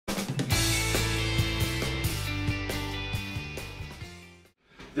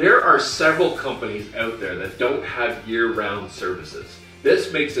There are several companies out there that don't have year-round services.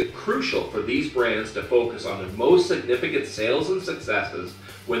 This makes it crucial for these brands to focus on their most significant sales and successes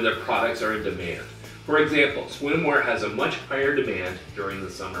when their products are in demand. For example, swimwear has a much higher demand during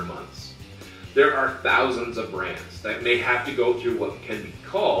the summer months. There are thousands of brands that may have to go through what can be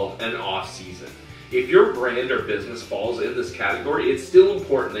called an off-season. If your brand or business falls in this category, it's still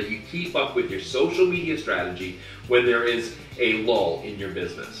important that you keep up with your social media strategy when there is a lull in your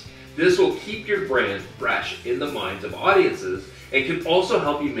business. This will keep your brand fresh in the minds of audiences and can also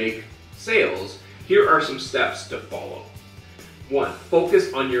help you make sales. Here are some steps to follow. 1.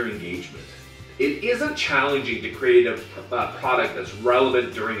 Focus on your engagement. It isn't challenging to create a product that's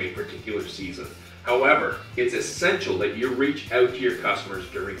relevant during a particular season. However, it's essential that you reach out to your customers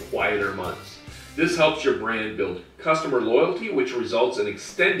during quieter months. This helps your brand build customer loyalty, which results in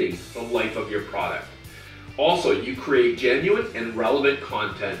extending the life of your product. Also, you create genuine and relevant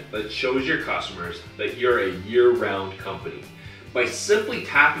content that shows your customers that you're a year-round company. By simply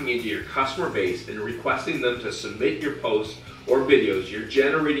tapping into your customer base and requesting them to submit your posts or videos, you're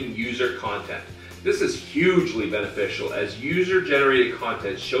generating user content. This is hugely beneficial as user-generated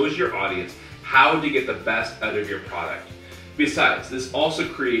content shows your audience how to get the best out of your product. Besides, this also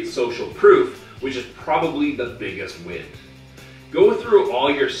creates social proof, which is probably the biggest win. Go through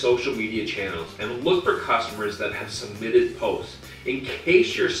all your social media channels and look for customers that have submitted posts. In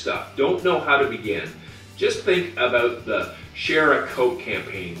case you're stuck, don't know how to begin, just think about the Share a Coke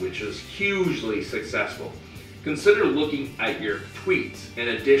campaign, which was hugely successful. Consider looking at your tweets and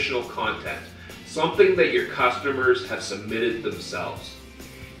additional content, something that your customers have submitted themselves.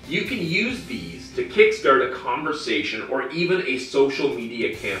 You can use these to kickstart a conversation or even a social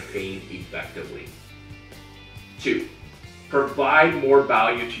media campaign effectively. 2. Provide more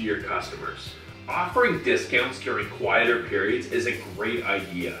value to your customers. Offering discounts during quieter periods is a great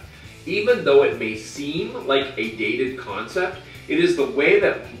idea. Even though it may seem like a dated concept, it is the way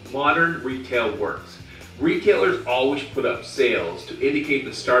that modern retail works. Retailers always put up sales to indicate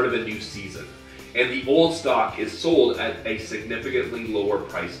the start of a new season, and the old stock is sold at a significantly lower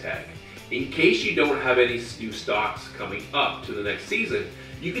price tag. In case you don't have any new stocks coming up to the next season,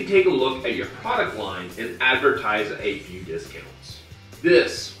 you can take a look at your product line and advertise a few discounts.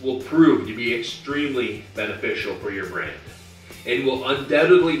 This will prove to be extremely beneficial for your brand and will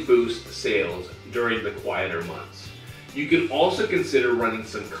undoubtedly boost sales during the quieter months. You can also consider running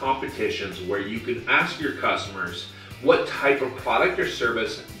some competitions where you can ask your customers what type of product or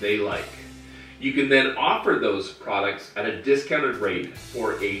service they like. You can then offer those products at a discounted rate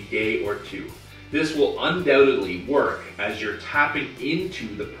for a day or two. This will undoubtedly work as you're tapping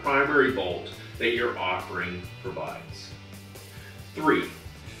into the primary vault that your offering provides. 3.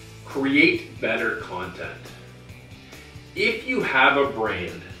 Create better content. If you have a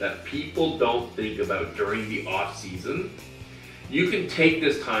brand that people don't think about during the off-season, you can take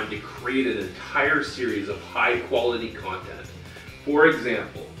this time to create an entire series of high-quality content. For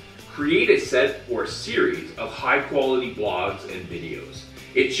example, create a set or series of high-quality blogs and videos.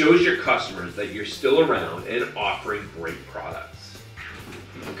 It shows your customers that you're still around and offering great products.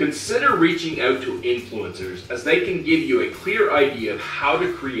 Consider reaching out to influencers as they can give you a clear idea of how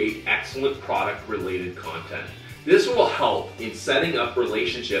to create excellent product-related content. This will help in setting up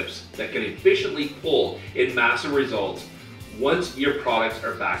relationships that can efficiently pull in massive results once your products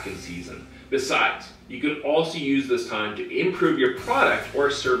are back in season. Besides, you can also use this time to improve your product or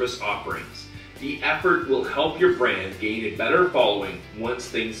service offerings. The effort will help your brand gain a better following once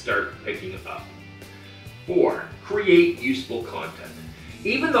things start picking up. 4. Create useful content.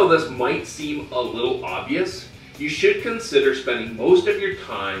 Even though this might seem a little obvious, you should consider spending most of your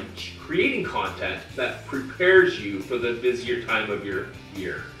time creating content that prepares you for the busier time of your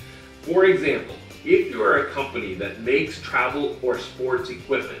year. For example, if you are a company that makes travel or sports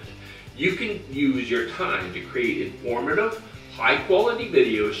equipment, you can use your time to create informative, high-quality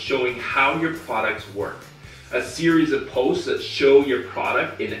videos showing how your products work. A series of posts that show your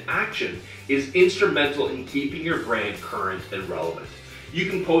product in action is instrumental in keeping your brand current and relevant. You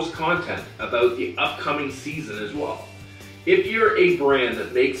can post content about the upcoming season as well. If you're a brand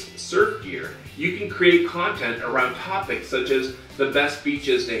that makes surf gear, you can create content around topics such as the best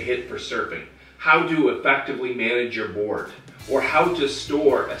beaches to hit for surfing, how to effectively manage your board, or how to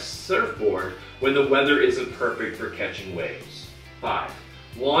store a surfboard when the weather isn't perfect for catching waves. 5.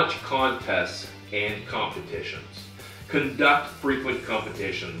 Launch contests and competitions. Conduct frequent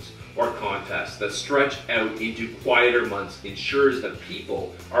competitions or contests that stretch out into quieter months ensures that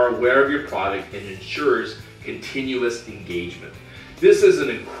people are aware of your product and ensures continuous engagement. This is an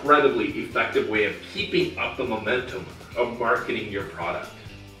incredibly effective way of keeping up the momentum of marketing your product.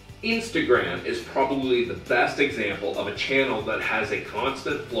 Instagram is probably the best example of a channel that has a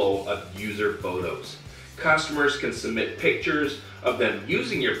constant flow of user photos. Customers can submit pictures of them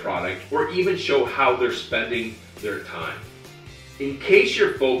using your product or even show how they're spending their time. In case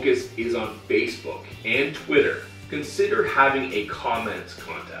your focus is on Facebook and Twitter, consider having a comments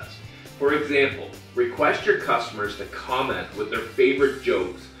contest. For example, request your customers to comment with their favorite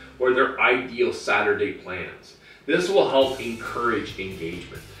jokes or their ideal Saturday plans. This will help encourage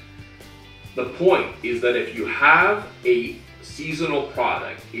engagement. The point is that if you have a seasonal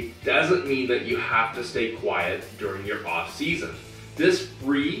product, it doesn't mean that you have to stay quiet during your off season. This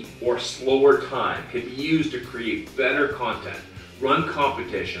free or slower time can be used to create better content, run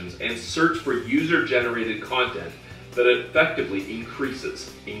competitions, and search for user-generated content that effectively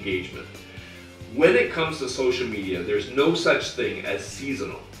increases engagement. When it comes to social media, there's no such thing as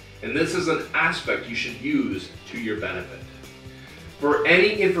seasonal, and this is an aspect you should use to your benefit. For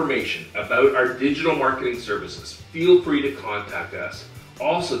any information about our digital marketing services, feel free to contact us.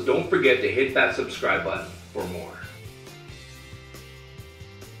 Also, don't forget to hit that subscribe button for more.